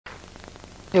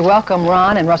You welcome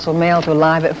Ron and Russell Mael to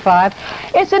Live at 5.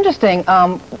 It's interesting.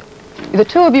 The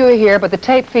two of you are here, but the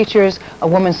tape features a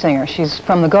woman singer. She's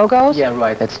from the Go-Go's? Yeah,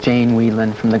 right. That's Jane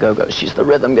Whelan from the Go-Go's. She's the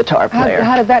rhythm guitar player.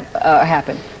 How did that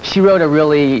happen? She wrote a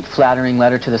really flattering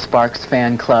letter to the Sparks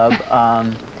fan club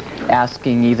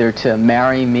asking either to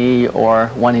marry me or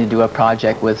wanting to do a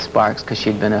project with Sparks because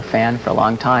she'd been a fan for a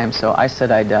long time. So I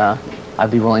said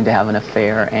I'd be willing to have an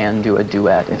affair and do a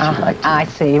duet if she'd like to. I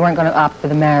see. You weren't going to opt for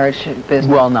the marriage business.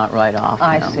 Well, not right off.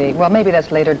 I see. Well, maybe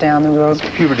that's later down the road.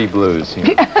 It's puberty blues.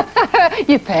 You know.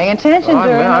 You're paying attention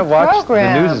during I the watch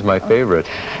program. The news is my favorite.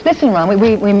 Listen, Ron,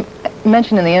 we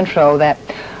mentioned in the intro that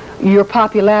your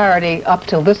popularity up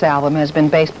till this album has been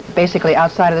basically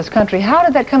outside of this country. How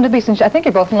did that come to be? Since I think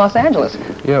you're both from Los Angeles.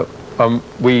 Yeah,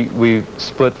 we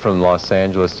split from Los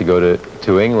Angeles to go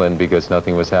to England because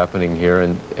nothing was happening here,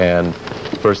 and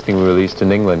first thing we released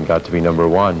in England got to be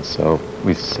 #1. So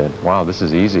we said, wow, this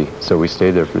is easy. So we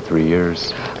stayed there for 3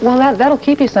 years. Well, that'll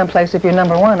keep you someplace if you're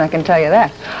 #1, I can tell you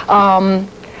that.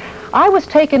 I was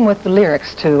taken with the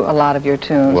lyrics to a lot of your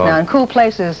tunes. Well, now, in Cool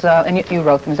Places, and you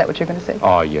wrote them, is that what you're going to say?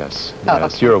 Oh, yes. Oh,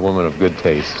 Yes, okay. You're a woman of good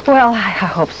taste. Well, I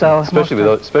hope so. Especially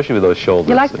with those shoulders.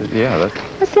 You like Yeah,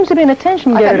 This seems to be an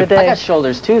attention getter today. I got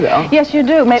shoulders too, though. Yes, you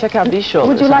do. Check out these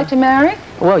shoulders. Would you like to marry?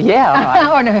 Well,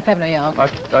 yeah. Or no, have no young.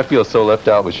 I feel so left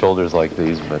out with shoulders like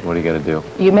these, but what are you going to do?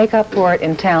 You make up for it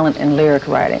in talent and lyric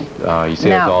writing. You say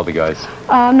that to all the guys.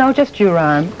 No, just you,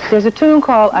 Ron. There's a tune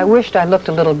called I Wished I Looked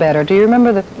a Little Better. Do you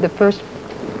remember the first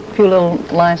few little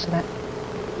lines to that?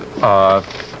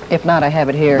 If not, I have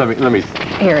it here. Let me.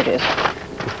 Here it is.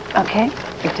 Okay,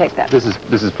 you take that. This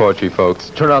is poetry, folks.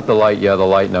 Turn out the light, yeah, the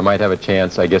light, and I might have a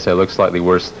chance. I guess I look slightly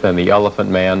worse than the Elephant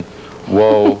Man.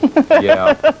 Whoa,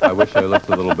 yeah, I wish I looked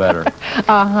a little better.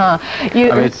 I mean,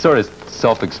 it's sort of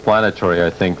self-explanatory,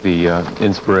 I think, the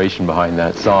inspiration behind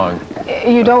that song.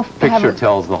 You don't Picture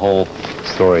tells the whole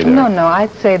story there. No,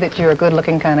 I'd say that you're a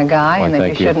good-looking kind of guy and that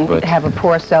you shouldn't have a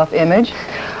poor self-image.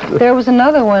 There was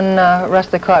another one, Russ,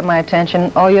 that caught my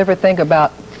attention. All you ever think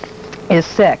about is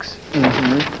sex.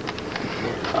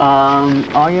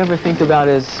 All you ever think about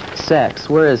is sex.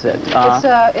 Where is it?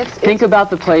 Think about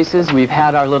the places we've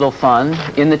had our little fun.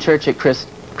 In the church at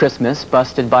Christmas,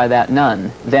 busted by that nun.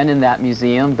 Then in that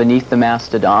museum, beneath the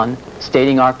mastodon,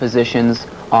 stating our positions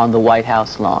on the White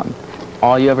House lawn.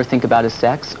 All you ever think about is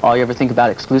sex. All you ever think about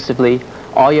exclusively.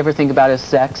 All you ever think about is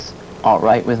sex. All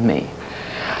right with me.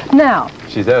 Now,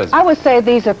 she does. I would say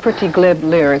these are pretty glib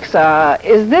lyrics.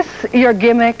 Is this your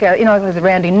gimmick? You know, there's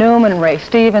Randy Newman, Ray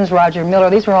Stevens, Roger Miller.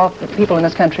 These are all people in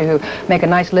this country who make a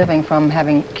nice living from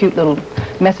having cute little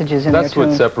messages in their tunes. That's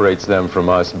what separates them from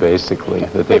us, basically,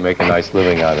 that they make a nice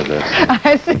living out of this.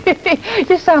 I see.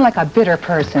 You sound like a bitter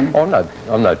person. Oh,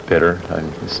 I'm not bitter.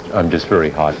 I'm just very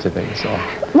hot today, so.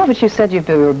 Well, but you said you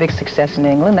were a big success in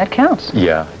England. That counts.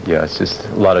 Yeah, it's just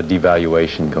a lot of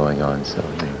devaluation going on, so.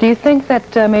 Yeah. Do you think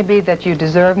that maybe that you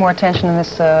deserve more attention in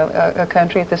this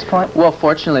country at this point? Well,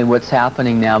 fortunately, what's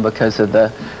happening now because of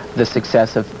the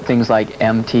success of things like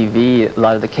MTV, a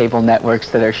lot of the cable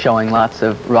networks that are showing lots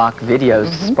of rock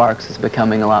videos, Sparks is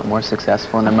becoming a lot more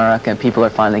successful in America, and people are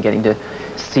finally getting to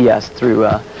see us through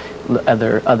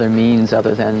other means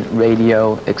other than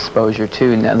radio exposure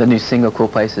too. Now the new single Cool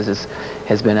Places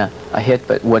has been a hit,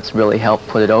 but what's really helped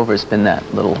put it over has been that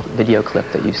little video clip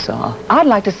that you saw. I'd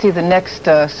like to see the next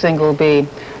single be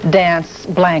Dance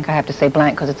Blank. I have to say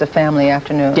blank because it's a family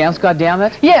afternoon. Dance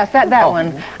Goddammit? Yes, that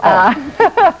one.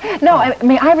 No, I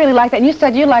mean, I really like that. And you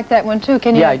said you like that one too.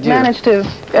 Can you manage to?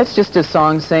 It's just a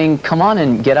song saying, come on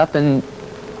and get up and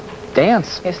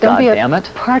dance. Yes, don't be a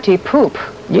party poop.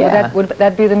 Yeah. Would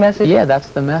that be the message? Yeah, that's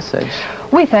the message.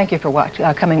 We thank you for watching.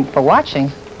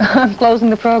 I'm closing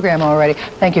the program already.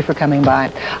 Thank you for coming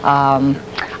by.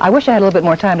 I wish I had a little bit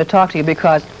more time to talk to you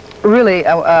because really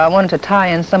I wanted to tie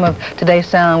in some of today's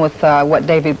sound with what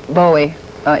David Bowie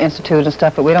instituted and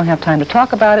stuff, but we don't have time to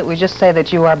talk about it. We just say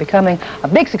that you are becoming a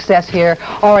big success here,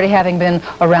 already having been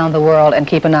around the world, and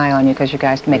keep an eye on you because you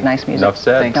guys make nice music. Enough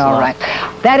said. Thanks All right.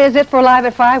 That is it for Live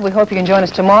at 5. We hope you can join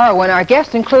us tomorrow when our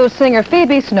guest includes singer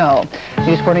Phoebe Snow.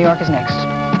 News for New York is next.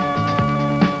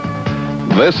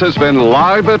 This has been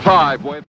Live at 5 with